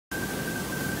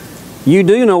You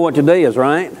do know what today is,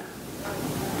 right?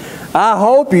 I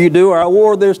hope you do, or I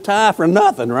wore this tie for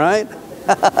nothing, right?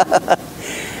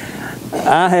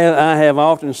 I have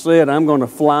often said I'm going to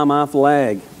fly my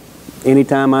flag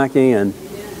anytime I can.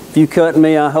 If you cut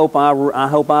me, I hope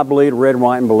I bleed red,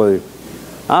 white, and blue.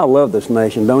 I love this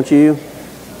nation, don't you?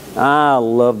 I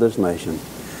love this nation.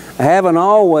 I haven't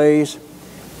always,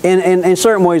 in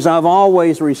certain ways, I've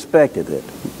always respected it.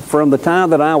 From the time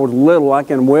that I was little, I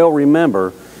can well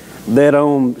remember that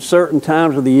on certain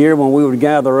times of the year when we would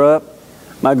gather up,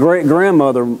 my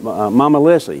great-grandmother, Mama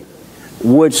Lissy,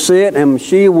 would sit and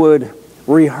she would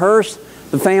rehearse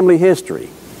the family history.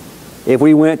 If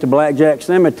we went to Blackjack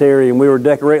Cemetery and we were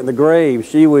decorating the graves,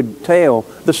 she would tell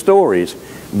the stories.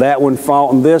 That one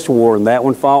fought in this war, and that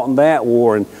one fought in that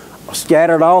war. And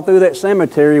scattered all through that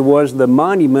cemetery was the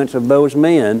monuments of those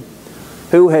men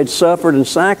who had suffered and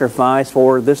sacrificed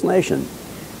for this nation,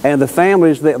 and the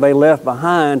families that they left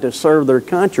behind to serve their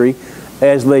country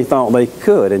as they thought they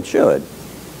could and should.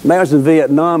 And that was in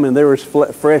Vietnam, and there was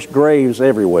fresh graves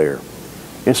everywhere.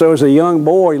 And so as a young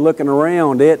boy looking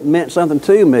around, it meant something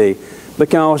to me,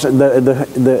 because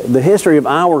the history of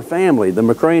our family, the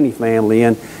McCraney family,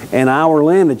 and our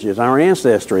lineages, our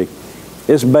ancestry,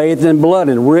 is bathed in blood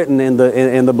and written in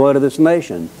the blood of this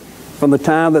nation. From the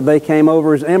time that they came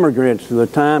over as immigrants to the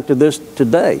time to this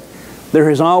today, there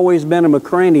has always been a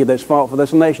McCraney that's fought for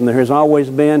this nation. There has always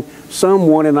been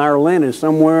someone in our lineage,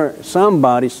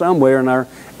 somebody somewhere in our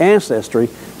ancestry,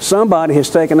 somebody has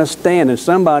taken a stand, and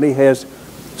somebody has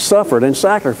suffered and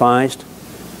sacrificed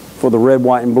for the red,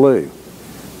 white, and blue.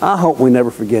 I hope we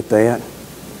never forget that.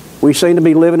 We seem to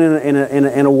be living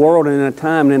in a world and in a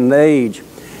time and in an age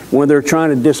when they're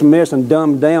trying to dismiss and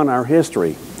dumb down our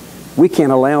history. We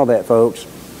can't allow that, folks.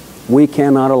 We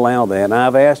cannot allow that. And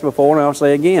I've asked before, and I'll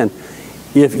say again,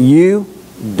 if you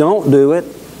don't do it,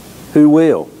 who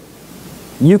will?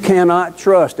 You cannot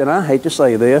trust, and I hate to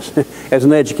say this as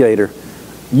an educator,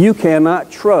 you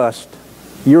cannot trust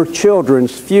your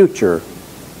children's future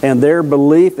and their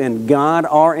belief in God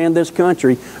or in this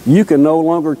country. You can no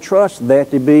longer trust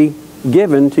that to be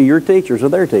given to your teachers or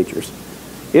their teachers.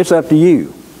 It's up to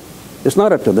you. It's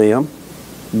not up to them.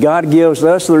 God gives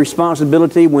us the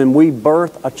responsibility when we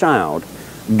birth a child.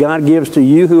 God gives to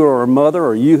you who are a mother,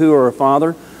 or you who are a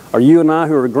father, or you and I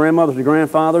who are grandmothers or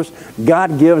grandfathers.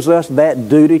 God gives us that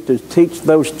duty to teach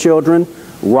those children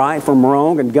right from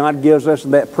wrong, and God gives us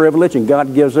that privilege, and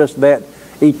God gives us that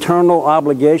eternal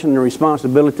obligation and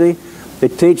responsibility to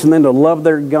teach them to love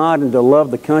their God and to love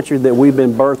the country that we've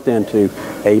been birthed into.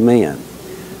 Amen.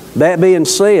 That being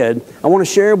said, I want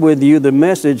to share with you the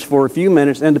message for a few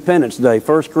minutes, Independence Day,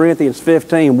 1 Corinthians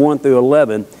 15, 1 through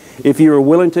 11. If you are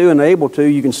willing to and able to,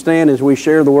 you can stand as we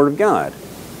share the Word of God.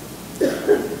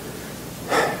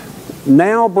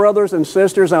 Now, brothers and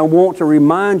sisters, I want to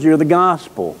remind you of the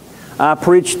gospel I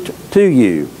preached to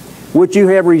you, which you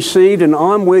have received and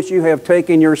on which you have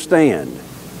taken your stand.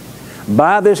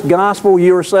 By this gospel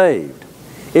you are saved,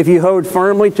 if you hold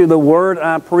firmly to the word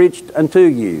I preached unto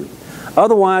you.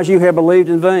 Otherwise you have believed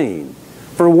in vain.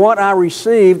 For what I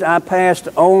received I passed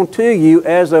on to you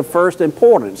as of first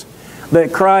importance,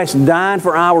 that Christ died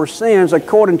for our sins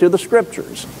according to the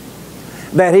Scriptures,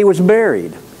 that He was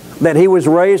buried, that He was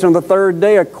raised on the third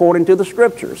day according to the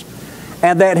Scriptures,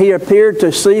 and that He appeared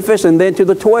to Cephas and then to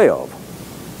the 12.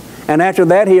 And after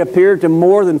that He appeared to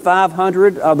more than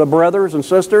 500 of the brothers and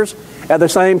sisters at the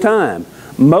same time,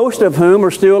 most of whom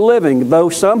are still living, though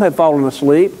some have fallen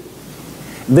asleep.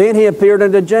 Then He appeared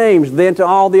unto James, then to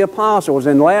all the apostles,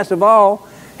 and last of all,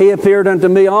 He appeared unto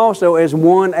me also as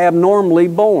one abnormally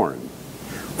born.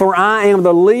 For I am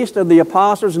the least of the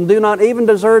apostles, and do not even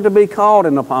deserve to be called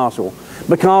an apostle,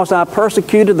 because I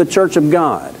persecuted the church of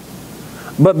God.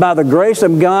 But by the grace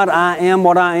of God I am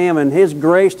what I am, and His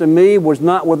grace to me was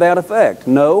not without effect.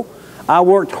 No, I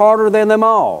worked harder than them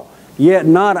all, yet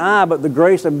not I, but the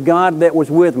grace of God that was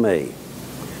with me.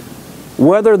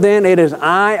 Whether then it is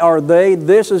I or they,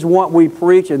 this is what we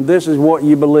preach, and this is what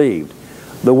you believed.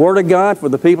 The Word of God for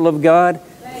the people of God.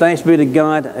 Thanks be to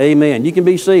God. Amen. You can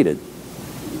be seated.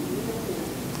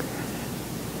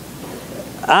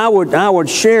 I would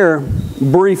share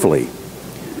briefly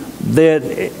that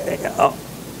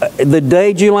the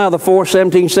day, July the 4th,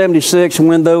 1776,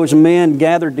 when those men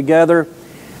gathered together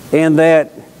in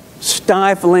that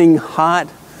stifling hot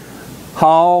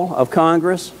hall of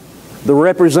Congress, the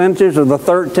representatives of the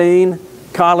 13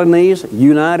 colonies,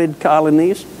 united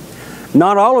colonies,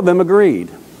 not all of them agreed.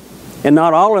 And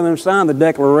not all of them signed the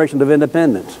Declaration of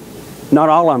Independence. Not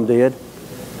all of them did.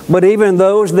 But even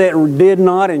those that did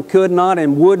not and could not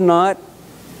and would not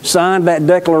sign that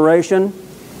declaration,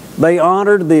 They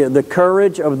honored the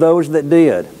courage of those that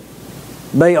did.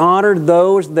 They honored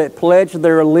those that pledged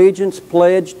their allegiance,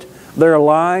 pledged their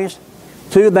lives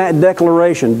to that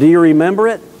declaration. Do you remember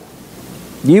it?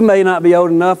 You may not be old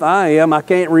enough. I am. I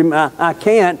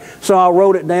can't, so I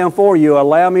wrote it down for you.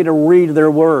 Allow me to read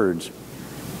their words.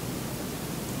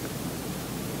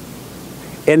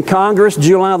 In Congress,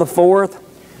 July the 4th,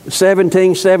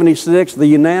 1776, the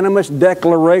unanimous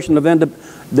declaration of the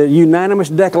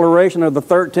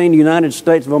 13 United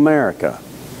States of America.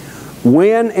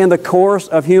 When in the course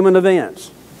of human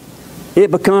events it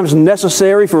becomes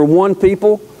necessary for one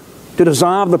people to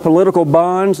dissolve the political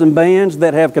bonds and bands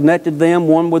that have connected them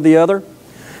one with the other,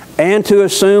 and to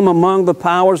assume among the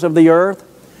powers of the earth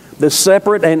the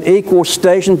separate and equal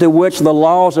station to which the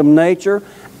laws of nature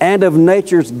and of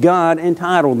nature's God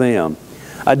entitle them.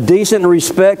 A decent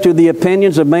respect to the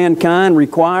opinions of mankind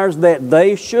requires that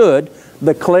they should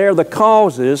declare the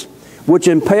causes which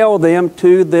impel them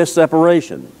to this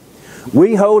separation.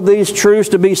 We hold these truths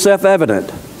to be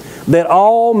self-evident, that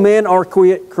all men are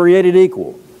created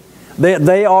equal, that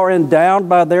they are endowed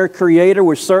by their Creator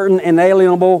with certain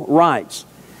inalienable rights,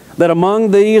 that among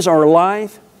these are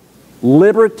life,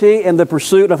 liberty, and the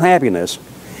pursuit of happiness,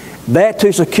 that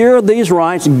to secure these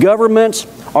rights, governments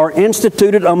are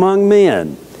instituted among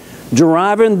men,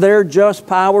 deriving their just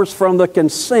powers from the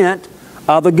consent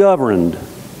of the governed,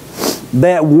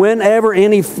 that whenever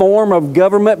any form of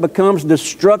government becomes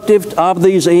destructive of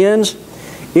these ends,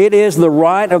 it is the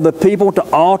right of the people to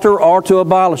alter or to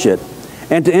abolish it,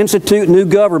 and to institute new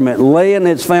government, laying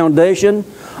its foundation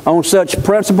on such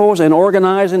principles and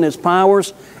organizing its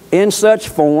powers in such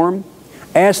form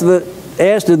as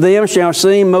to them shall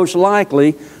seem most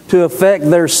likely to affect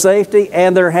their safety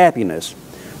and their happiness.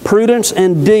 Prudence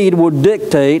indeed would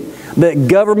dictate that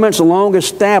governments long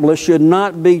established should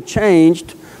not be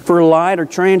changed for light or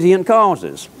transient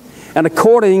causes. And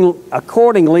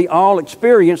accordingly, all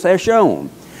experience has shown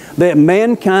that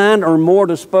mankind are more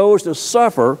disposed to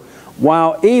suffer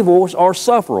while evils are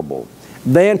sufferable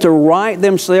than to right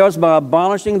themselves by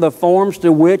abolishing the forms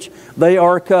to which they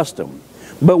are accustomed.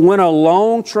 But when a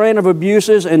long train of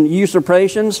abuses and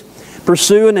usurpations,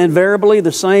 pursuing invariably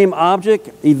the same object,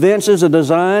 evinces a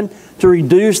design to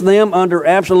reduce them under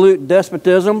absolute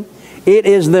despotism, it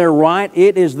is their right,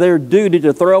 it is their duty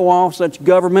to throw off such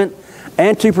government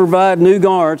and to provide new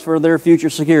guards for their future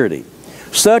security.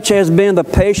 Such has been the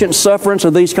patient sufferance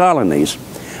of these colonies,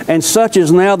 and such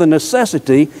is now the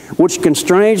necessity which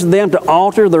constrains them to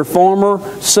alter their former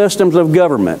systems of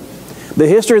government. The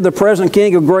history of the present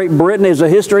King of Great Britain is a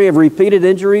history of repeated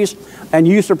injuries and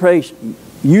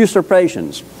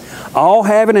usurpations, all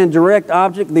having in direct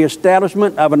object the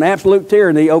establishment of an absolute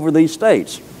tyranny over these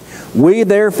states. We,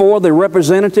 therefore, the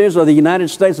representatives of the United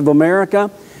States of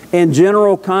America in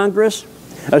General Congress,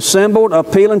 assembled,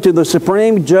 appealing to the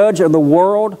Supreme Judge of the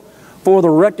world for the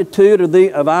rectitude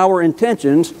of our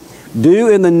intentions, do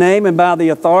in the name and by the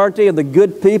authority of the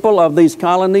good people of these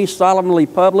colonies solemnly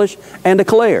publish and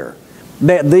declare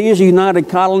that these united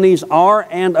colonies are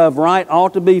and of right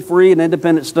ought to be free and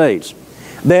independent states,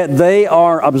 that they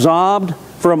are absolved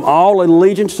from all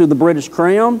allegiance to the British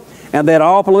Crown, and that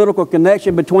all political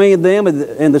connection between them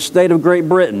and the state of Great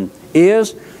Britain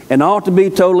is and ought to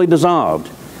be totally dissolved,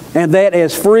 and that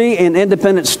as free and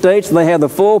independent states they have the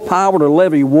full power to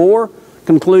levy war,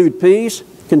 conclude peace,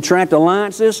 contract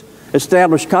alliances,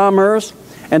 establish commerce,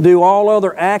 and do all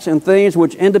other acts and things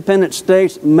which independent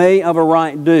states may of a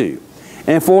right do.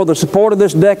 And for the support of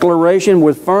this declaration,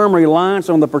 with firm reliance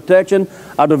on the protection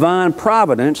of divine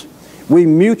providence, we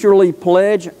mutually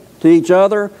pledge to each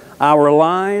other our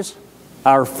lives,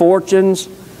 our fortunes,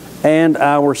 and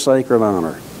our sacred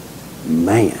honor.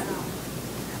 Man,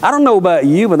 I don't know about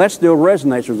you, but that still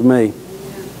resonates with me,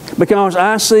 because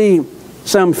I see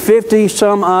some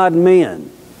 50-some-odd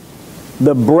men,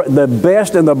 the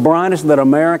best and the brightest that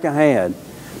America had,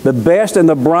 the best and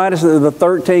the brightest that the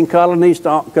 13 colonies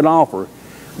could offer.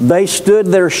 They stood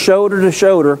there shoulder to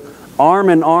shoulder, arm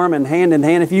in arm and hand in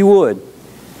hand, if you would,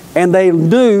 and they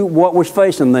knew what was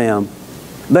facing them.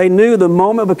 They knew the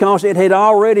moment, because it had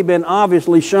already been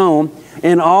obviously shown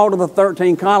in all of the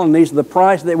 13 colonies the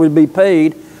price that would be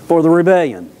paid for the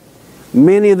rebellion.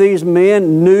 Many of these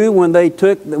men knew when they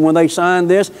signed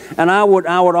this, and I would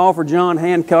offer John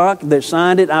Hancock, that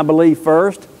signed it, I believe,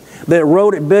 first, that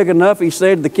wrote it big enough. He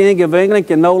said the King of England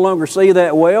can no longer see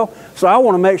that well, so I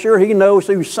want to make sure he knows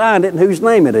who signed it and whose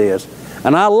name it is.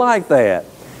 And I like that,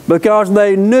 because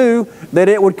they knew that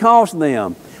it would cost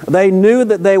them. They knew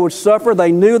that they would suffer.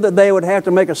 They knew that they would have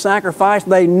to make a sacrifice.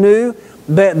 They knew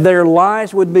that their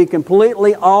lives would be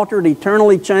completely altered,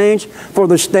 eternally changed for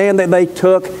the stand that they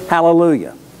took.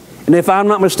 Hallelujah. And if I'm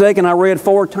not mistaken, I read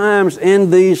 4 times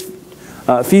in these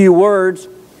few words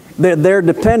that their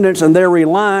dependence and their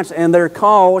reliance and their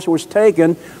cause was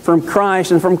taken from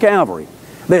Christ and from Calvary.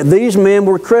 That these men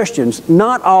were Christians.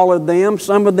 Not all of them.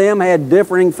 Some of them had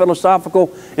differing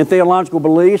philosophical and theological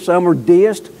beliefs. Some were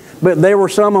deists. But there were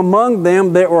some among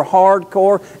them that were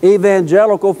hardcore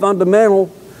evangelical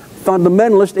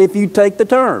fundamentalists, if you take the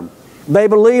term. They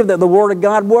believed that the Word of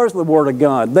God was the Word of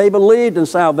God. They believed in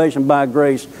salvation by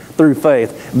grace through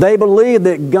faith. They believed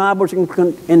that God was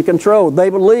in control.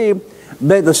 They believed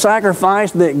that the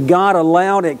sacrifice that God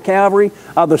allowed at Calvary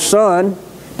of the Son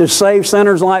to save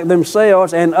sinners like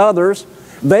themselves and others,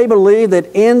 they believed that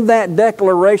in that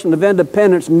declaration of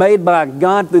independence made by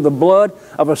God through the blood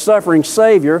of a suffering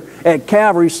Savior at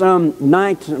Calvary some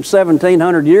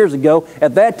 1700 years ago,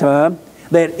 at that time,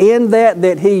 that in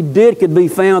that He did could be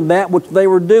found that which they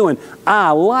were doing. I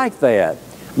like that.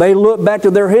 They look back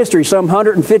to their history some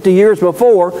 150 years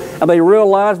before, and they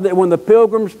realized that when the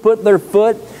Pilgrims put their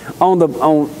foot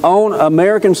on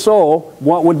American soil,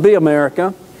 what would be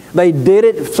America, they did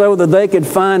it so that they could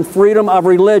find freedom of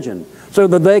religion, so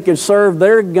that they could serve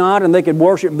their God and they could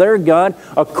worship their God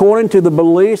according to the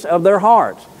beliefs of their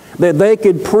hearts. That they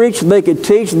could preach, they could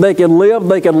teach, they could live,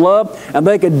 they could love, and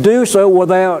they could do so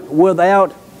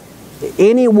without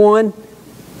anyone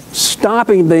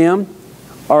stopping them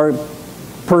or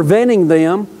preventing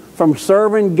them from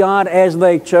serving God as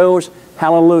they chose.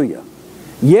 Hallelujah.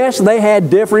 Yes, they had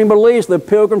differing beliefs, the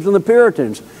Pilgrims and the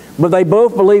Puritans, but they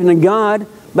both believed in God.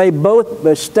 They both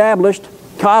established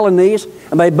colonies,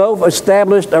 and they both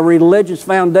established a religious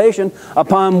foundation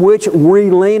upon which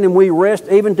we lean and we rest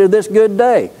even to this good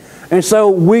day. And so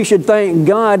we should thank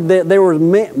God that they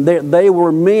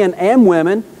were men and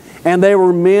women, and they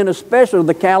were men especially of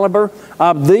the caliber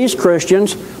of these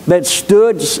Christians that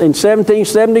stood in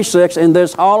 1776 in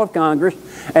this Hall of Congress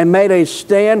and made a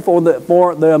stand for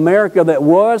the America that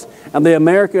was and the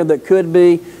America that could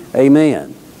be.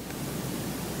 Amen.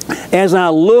 As I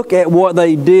look at what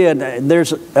they did,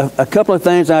 there's a couple of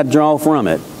things I draw from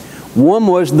it. One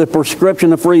was the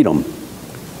prescription of freedom.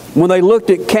 When they looked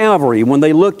at Calvary, when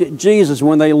they looked at Jesus,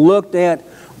 when they looked at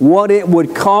what it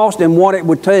would cost and what it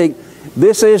would take,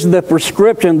 this is the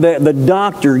prescription that the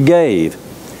doctor gave.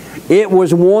 It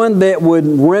was one that would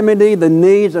remedy the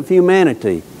needs of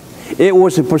humanity. It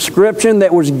was a prescription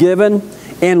that was given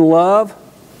in love.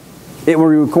 It would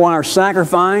require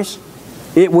sacrifice.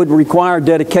 It would require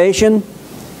dedication.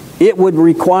 It would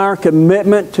require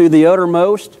commitment to the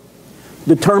uttermost,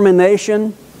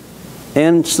 determination,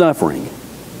 and suffering.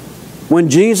 When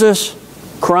Jesus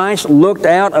Christ looked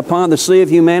out upon the sea of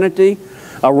humanity,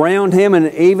 around Him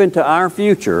and even to our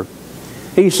future,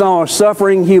 He saw a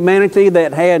suffering humanity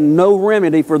that had no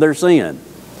remedy for their sin.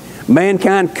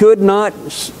 Mankind could not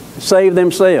save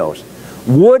themselves,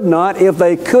 would not if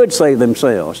they could save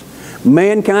themselves.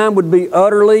 Mankind would be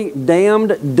utterly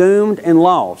damned, doomed, and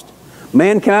lost.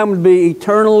 Mankind would be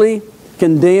eternally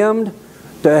condemned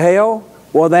to hell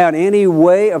without any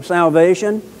way of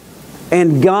salvation.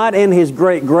 And God in His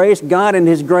great grace, God in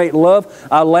His great love,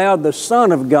 allowed the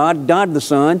Son of God, God the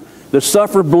Son, to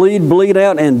suffer, bleed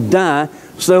out, and die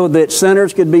so that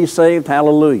sinners could be saved.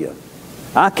 Hallelujah.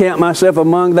 I count myself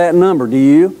among that number. Do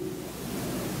you?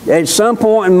 At some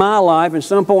point in my life, at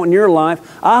some point in your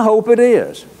life, I hope it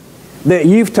is, that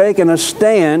you've taken a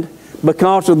stand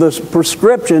because of the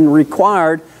prescription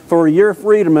required for your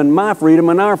freedom and my freedom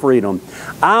and our freedom.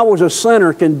 I was a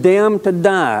sinner condemned to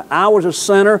die. I was a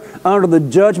sinner under the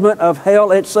judgment of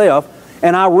hell itself,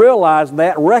 and I realized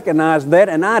that, recognized that,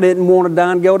 and I didn't want to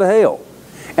die and go to hell.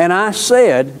 And I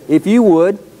said, if you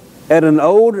would, at an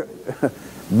old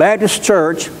Baptist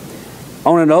church,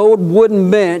 on an old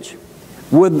wooden bench,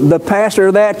 with the pastor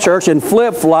of that church in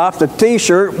flip-flops, a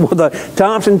t-shirt with a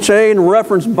Thompson Chain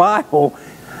Reference Bible,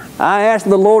 I asked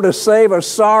the Lord to save a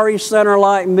sorry sinner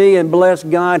like me, and bless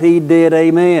God, He did.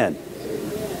 Amen.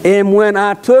 And when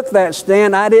I took that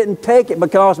stand, I didn't take it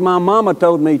because my mama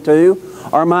told me to,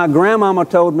 or my grandmama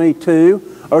told me to,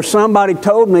 or somebody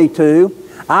told me to.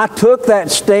 I took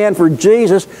that stand for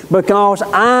Jesus because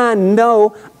I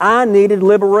know I needed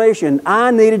liberation.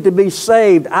 I needed to be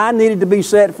saved. I needed to be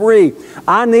set free.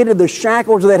 I needed the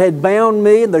shackles that had bound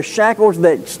me, the shackles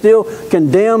that still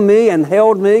condemned me and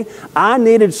held me. I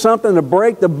needed something to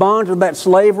break the bonds of that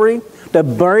slavery, to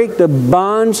break the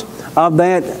bonds of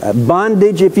that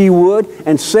bondage, if you would,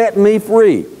 and set me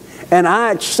free. And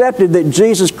I accepted that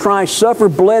Jesus Christ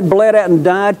suffered, bled out, and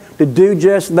died to do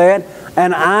just that.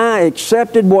 And I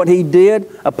accepted what He did,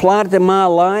 applied it to my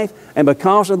life, and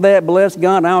because of that, bless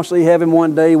God, I'll see heaven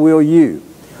one day, will you.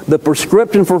 The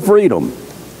prescription for freedom.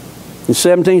 In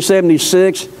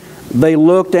 1776, They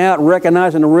looked out,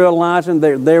 recognizing and realizing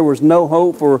that there was no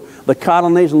hope for the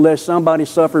colonies unless somebody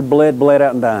suffered, bled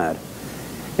out, and died.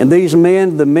 And these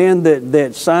men, the men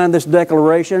that signed this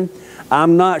declaration,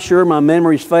 I'm not sure, my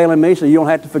memory's failing me, so you don't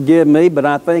have to forgive me, but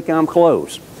I think I'm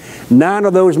close. 9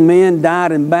 of those men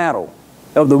died in battle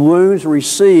of the wounds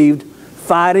received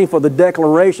fighting for the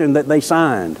declaration that they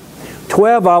signed.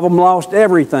 12 of them lost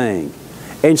everything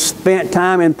and spent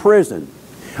time in prison.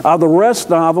 Of the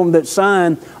rest of them that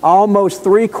signed, almost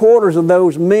 3/4 of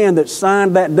those men that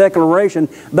signed that declaration,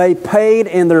 they paid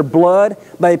in their blood,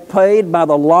 they paid by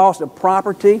the loss of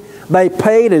property, they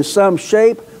paid in some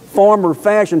shape, form, or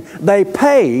fashion. They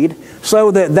paid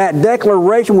so that that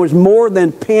declaration was more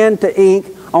than pen to ink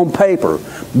on paper.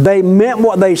 They meant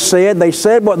what they said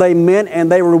what they meant, and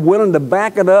they were willing to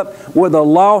back it up with the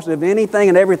loss of anything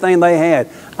and everything they had.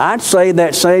 I'd say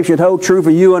that same should hold true for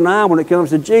you and I when it comes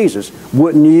to Jesus,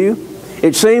 wouldn't you?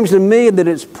 It seems to me that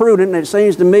it's prudent, and it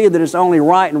seems to me that it's only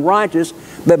right and righteous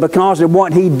that because of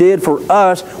what He did for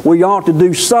us, we ought to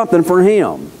do something for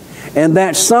Him. And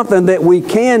that's something that we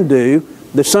can do,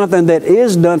 the something that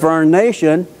is done for our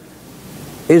nation,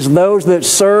 is those that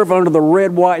serve under the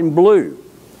red, white, and blue.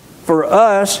 For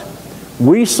us,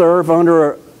 we serve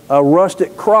under a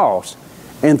rustic cross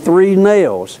and 3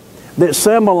 nails that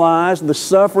symbolize the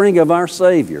suffering of our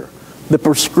Savior, the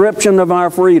prescription of our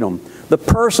freedom, the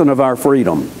person of our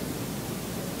freedom.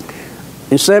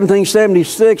 In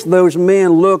 1776, those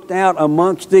men looked out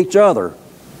amongst each other.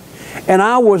 And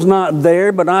I was not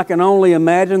there, but I can only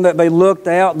imagine that they looked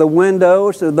out the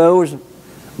windows to those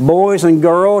boys and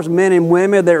girls, men and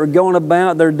women that were going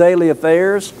about their daily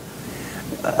affairs,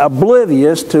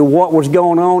 oblivious to what was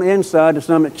going on inside to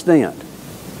some extent,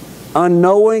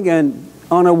 unknowing and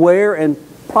unaware and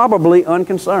probably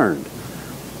unconcerned.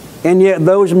 And yet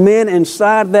those men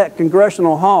inside that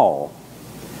congressional hall,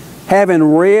 having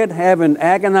read, having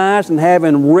agonized, and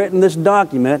having written this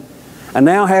document, and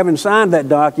now having signed that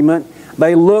document,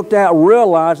 they looked out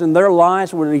realizing their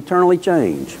lives would eternally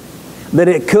change, that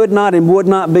it could not and would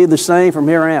not be the same from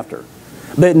hereafter,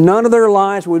 that none of their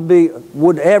lives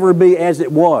would ever be as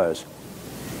it was.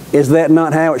 Is that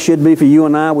not how it should be for you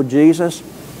and I with Jesus?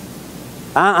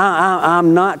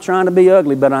 I'm not trying to be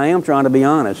ugly, but I am trying to be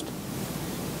honest.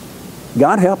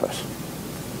 God help us.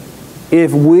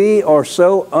 If we are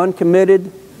so uncommitted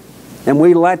and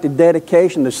we lack the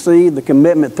dedication to see the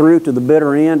commitment through to the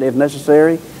bitter end, if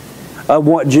necessary, of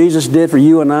what Jesus did for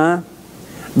you and I,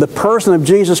 the person of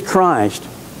Jesus Christ,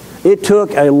 it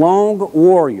took a long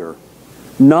warrior,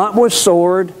 not with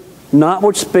sword, not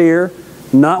with spear,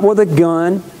 not with a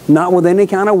gun, not with any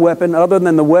kind of weapon other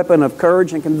than the weapon of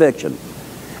courage and conviction.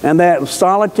 And that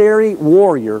solitary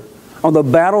warrior on the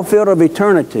battlefield of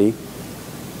eternity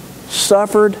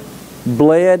suffered,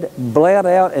 bled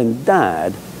out, and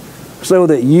died so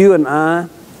that you and I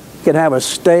could have a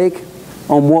stake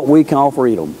on what we call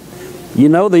freedom. You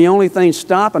know, the only thing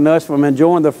stopping us from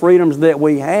enjoying the freedoms that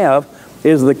we have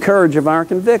is the courage of our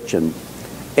conviction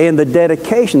and the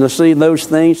dedication to see those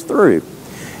things through.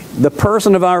 The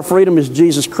person of our freedom is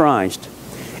Jesus Christ.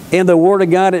 In the Word of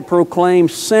God, it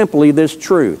proclaims simply this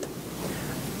truth.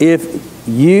 If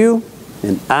you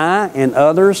and I and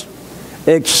others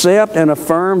accept and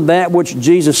affirm that which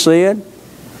Jesus said,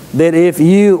 that if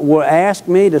you will ask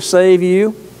me to save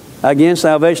you, again,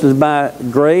 salvation is by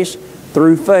grace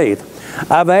through faith.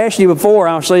 I've asked you before,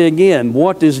 I'll say again,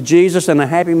 what does Jesus and a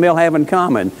Happy Meal have in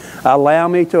common? Allow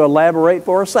me to elaborate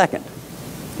for a second.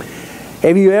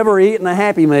 Have you ever eaten a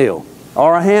Happy Meal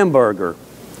or a hamburger?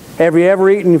 Have you ever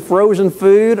eaten frozen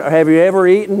food, or have you ever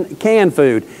eaten canned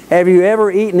food? Have you ever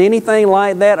eaten anything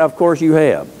like that? Of course you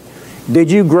have.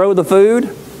 Did you grow the food?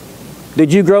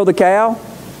 Did you grow the cow?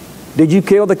 Did you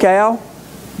kill the cow?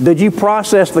 Did you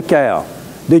process the cow?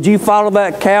 Did you follow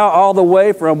that cow all the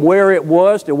way from where it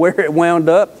was to where it wound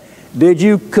up? Did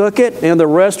you cook it in the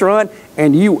restaurant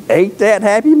and you ate that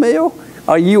Happy Meal?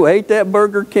 Or you ate that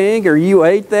Burger King, or you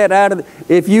ate that out of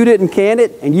the, if you didn't can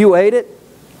it and you ate it,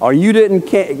 or you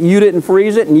didn't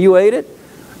freeze it and you ate it,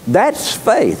 that's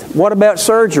faith. What about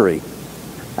surgery?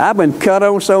 I've been cut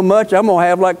on so much, I'm going to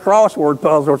have like crossword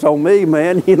puzzles on me,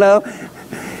 man, you know.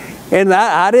 And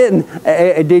I didn't.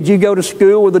 Did you go to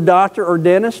school with a doctor or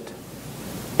dentist,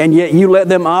 and yet you let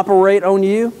them operate on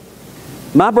you?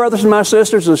 My brothers and my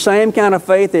sisters, the same kind of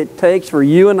faith it takes for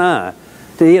you and I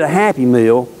to eat a Happy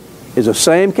Meal is the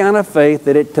same kind of faith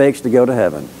that it takes to go to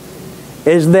heaven.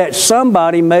 Is that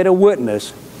somebody made a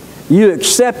witness, you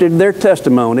accepted their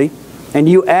testimony, and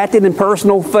you acted in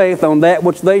personal faith on that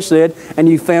which they said, and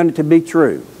you found it to be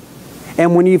true.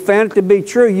 And when you found it to be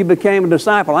true, you became a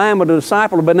disciple. I am a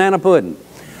disciple of banana pudding.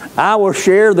 I will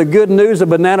share the good news of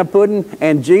banana pudding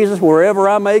and Jesus wherever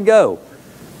I may go,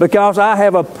 because I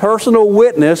have a personal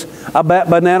witness about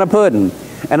banana pudding.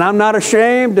 And I'm not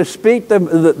ashamed to speak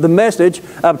the message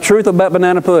of truth about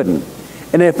banana pudding.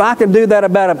 And if I can do that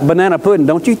about a banana pudding,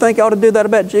 don't you think I ought to do that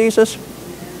about Jesus?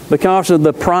 Because of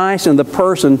the price and the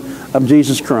person of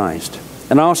Jesus Christ.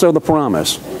 And also the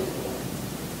promise.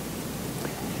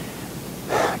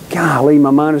 Golly,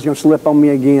 my mind is going to slip on me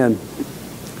again.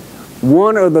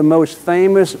 One of the most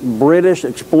famous British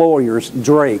explorers,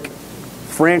 Drake,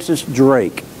 Francis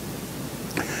Drake,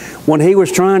 when he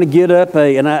was trying to get up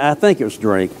and I think it was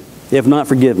Drake, if not,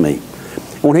 forgive me.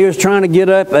 When he was trying to get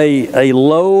up a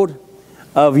load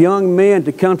of young men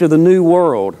to come to the New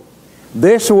World,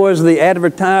 this was the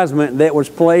advertisement that was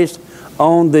placed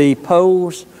on the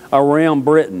poles around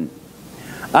Britain.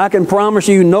 I can promise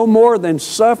you no more than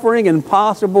suffering and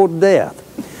possible death.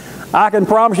 I can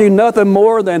promise you nothing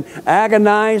more than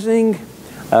agonizing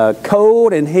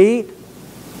cold and heat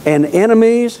and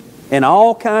enemies and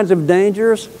all kinds of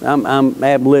dangers. I'm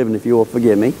ad-libbing, if you will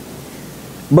forgive me.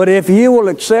 But if you will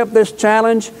accept this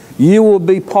challenge, you will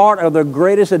be part of the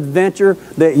greatest adventure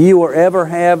that you will ever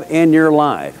have in your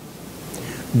life.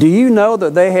 Do you know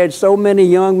that they had so many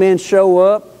young men show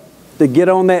up to get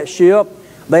on that ship,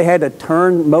 they had to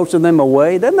turn most of them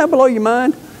away? Doesn't that blow your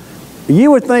mind?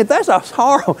 You would think that's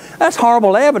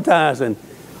horrible advertising.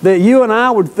 That you and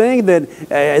I would think that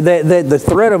the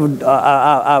threat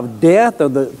of death or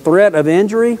the threat of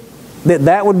injury,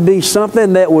 that would be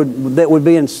something that would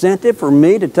be incentive for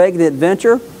me to take the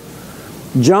adventure.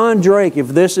 John Drake, if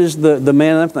this is the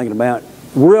man I'm thinking about,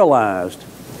 realized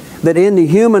that in the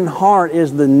human heart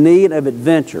is the need of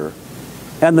adventure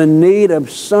and the need of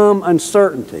some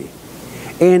uncertainty.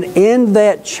 And in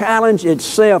that challenge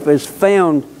itself is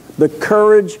found the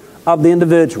courage of the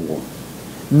individual.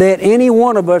 That any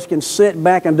one of us can sit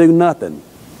back and do nothing.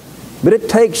 But it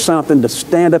takes something to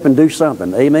stand up and do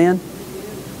something. Amen?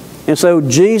 And so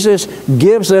Jesus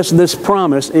gives us this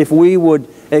promise if we would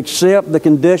accept the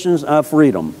conditions of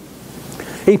freedom.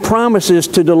 He promises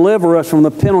to deliver us from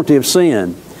the penalty of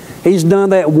sin. He's done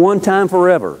that one time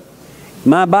forever.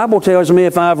 My Bible tells me,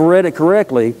 if I've read it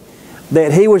correctly,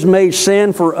 that He was made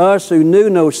sin for us who knew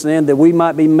no sin, that we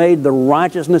might be made the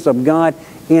righteousness of God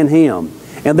in Him.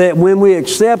 And that when we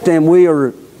accept Him, we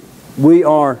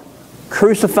are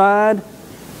crucified,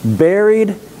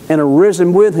 buried, and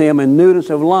arisen with Him in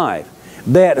newness of life.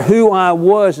 That who I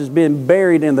was has been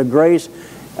buried in the grace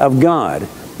of God.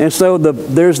 And so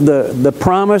there's the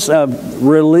promise of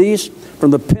release from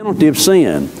the penalty of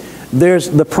sin. There's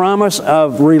the promise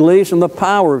of release from the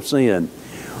power of sin.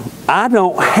 I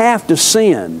don't have to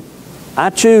sin. I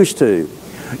choose to.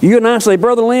 You and I say,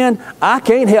 Brother Lynn, I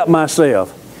can't help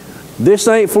myself. This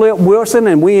ain't Flip Wilson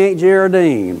and we ain't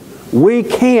Geraldine. We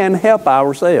can help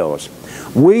ourselves.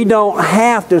 We don't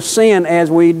have to sin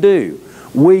as we do.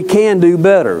 We can do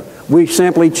better. We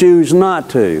simply choose not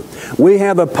to. We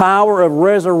have the power of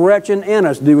resurrection in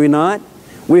us, do we not?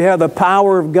 We have the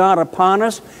power of God upon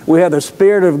us. We have the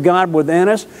Spirit of God within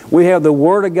us. We have the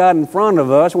Word of God in front of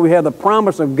us. We have the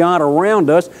promise of God around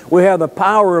us. We have the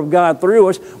power of God through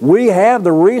us. We have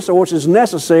the resources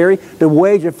necessary to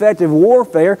wage effective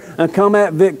warfare and come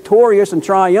out victorious and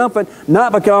triumphant,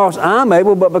 not because I'm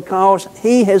able, but because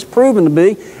He has proven to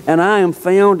be, and I am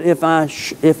found if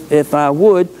I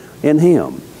would in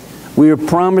Him. We are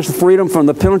promised freedom from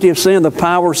the penalty of sin, the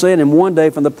power of sin, and one day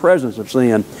from the presence of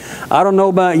sin. I don't know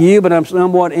about you, but I'm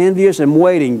somewhat envious and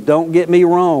waiting. Don't get me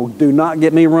wrong. Do not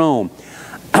get me wrong.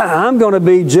 I'm going to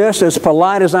be just as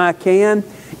polite as I can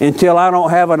until I don't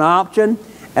have an option,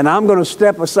 and I'm going to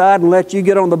step aside and let you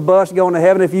get on the bus going to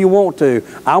heaven if you want to.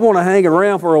 I want to hang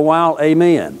around for a while,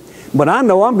 amen. But I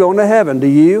know I'm going to heaven. Do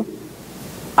you?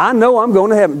 I know I'm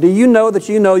going to heaven. Do you know that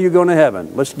you know you're going to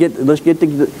heaven? Let's get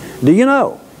to, do you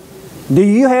know? Do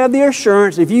you have the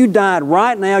assurance if you died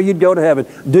right now you'd go to heaven?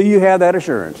 Do you have that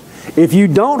assurance? If you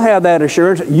don't have that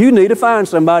assurance, you need to find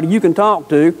somebody you can talk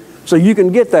to so you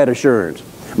can get that assurance.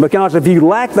 Because if you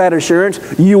lack that assurance,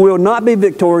 you will not be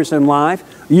victorious in life.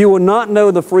 You will not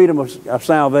know the freedom of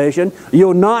salvation.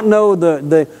 You'll not know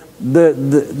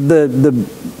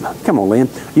come on, Lynn.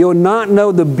 You'll not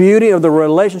know the beauty of the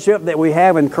relationship that we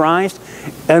have in Christ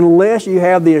unless you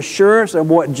have the assurance of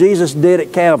what Jesus did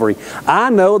at Calvary. I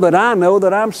know that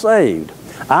I'm saved.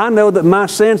 I know that my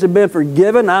sins have been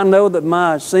forgiven. I know that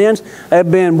my sins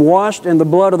have been washed in the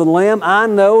blood of the Lamb. I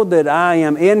know that I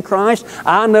am in Christ.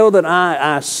 I know that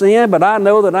I sin, but I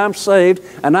know that I'm saved.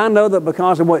 And I know that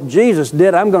because of what Jesus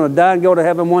did, I'm going to die and go to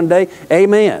heaven one day.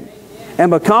 Amen. And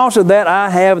because of that,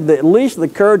 I have at least the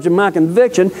courage of my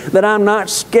conviction that I'm not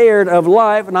scared of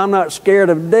life and I'm not scared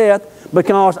of death,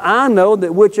 because I know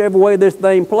that whichever way this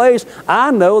thing plays, I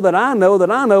know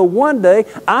one day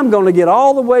I'm going to get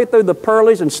all the way through the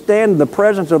pearlies and stand in the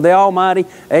presence of the Almighty.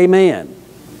 Amen.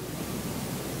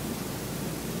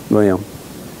 Well,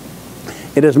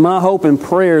 it is my hope and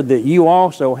prayer that you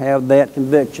also have that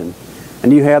conviction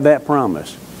and you have that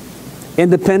promise.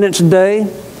 Independence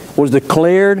Day was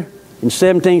declared in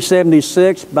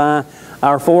 1776 by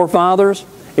our forefathers.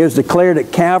 It was declared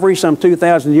at Calvary some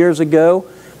 2,000 years ago.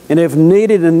 And if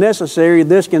needed and necessary,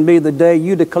 this can be the day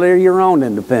you declare your own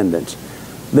independence.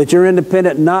 That you're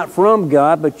independent not from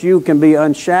God, but you can be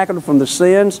unshackled from the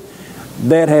sins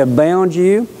that have bound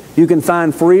you. You can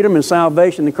find freedom and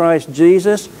salvation in Christ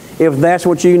Jesus if that's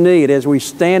what you need. As we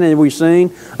stand and we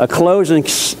sing a closing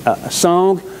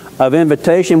song of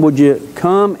invitation, would you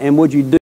come and would you do